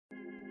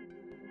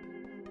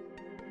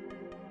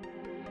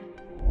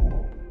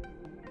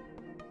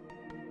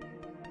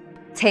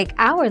Take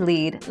our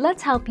lead,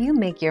 let's help you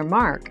make your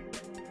mark.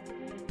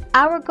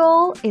 Our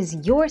goal is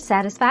your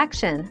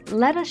satisfaction.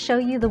 Let us show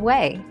you the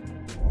way.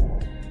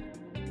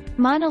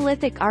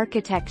 Monolithic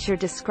architecture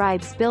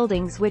describes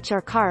buildings which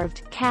are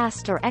carved,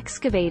 cast or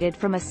excavated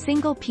from a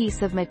single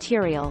piece of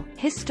material,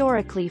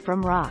 historically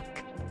from rock.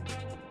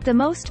 The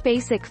most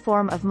basic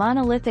form of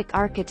monolithic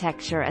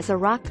architecture is a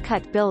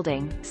rock-cut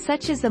building,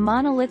 such as the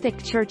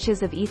monolithic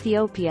churches of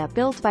Ethiopia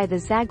built by the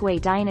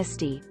Zagwe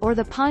dynasty, or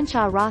the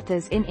Pancha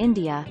Rathas in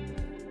India.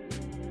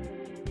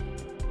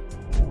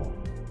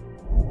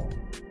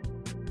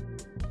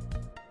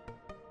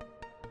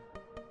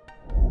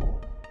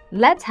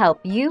 Let's help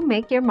you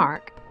make your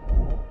mark.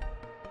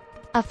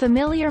 A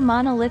familiar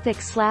monolithic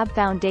slab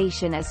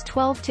foundation is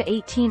 12 to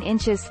 18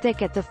 inches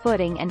thick at the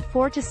footing and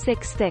 4 to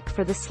 6 thick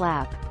for the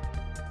slab.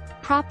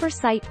 Proper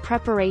site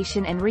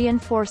preparation and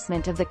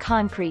reinforcement of the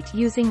concrete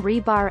using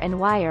rebar and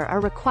wire are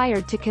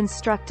required to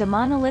construct a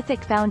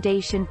monolithic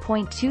foundation.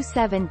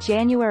 27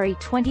 January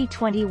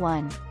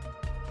 2021.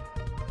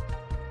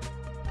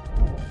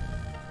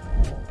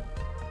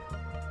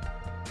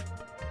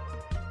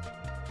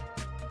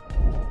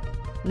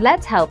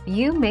 Let's help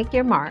you make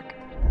your mark.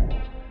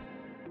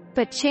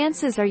 But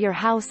chances are your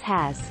house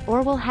has,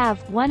 or will have,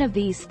 one of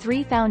these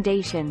three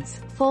foundations: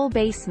 full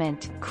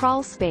basement,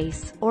 crawl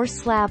space, or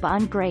slab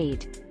on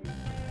grade.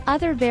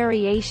 Other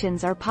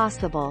variations are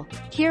possible.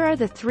 Here are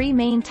the three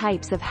main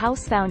types of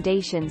house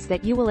foundations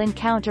that you will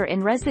encounter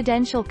in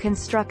residential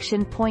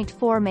construction.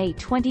 4 May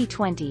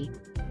 2020.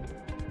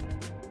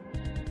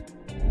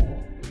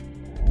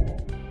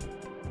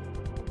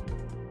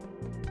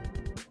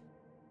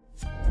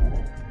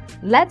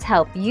 Let's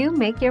help you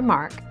make your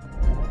mark.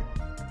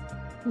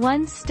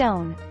 1.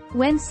 Stone.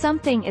 When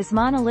something is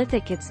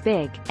monolithic, it's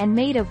big, and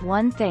made of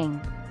one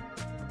thing.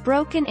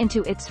 Broken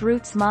into its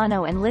roots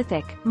mono and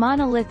lithic,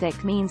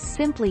 monolithic means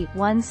simply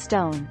one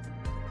stone.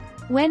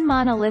 When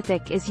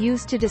monolithic is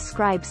used to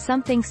describe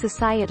something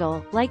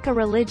societal, like a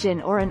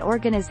religion or an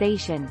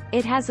organization,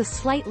 it has a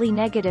slightly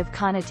negative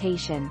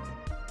connotation.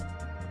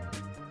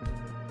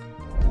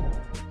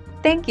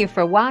 Thank you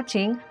for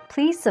watching.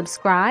 Please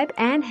subscribe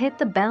and hit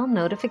the bell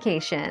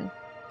notification.